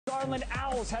Garland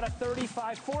Owls had a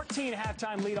 35-14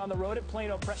 halftime lead on the road at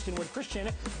Prestonwood Christian.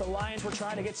 The Lions were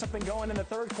trying to get something going in the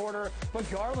third quarter, but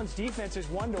Garland's defense is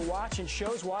one to watch and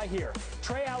shows why here.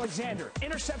 Trey Alexander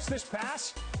intercepts this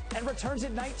pass and returns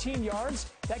it 19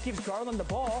 yards. That gives Garland the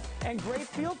ball and great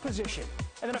field position.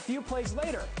 And then a few plays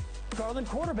later, Garland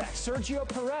quarterback CERGIO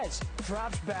PEREZ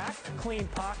drops back, clean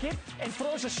pocket, and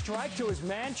throws a strike to his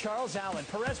man, Charles Allen.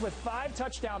 Perez with 5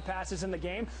 touchdown passes in the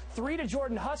game, 3 to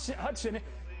Jordan Hudson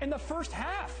in the first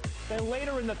half. Then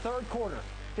later in the third quarter,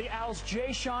 the Owls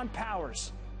JAYSHAWN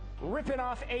Powers ripping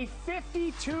off a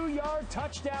 52-yard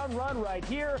touchdown run right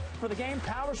here. For the game,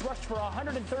 Powers rushed for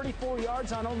 134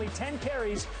 yards on only 10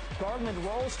 carries. Garland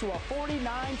rolls to a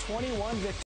 49-21 victory.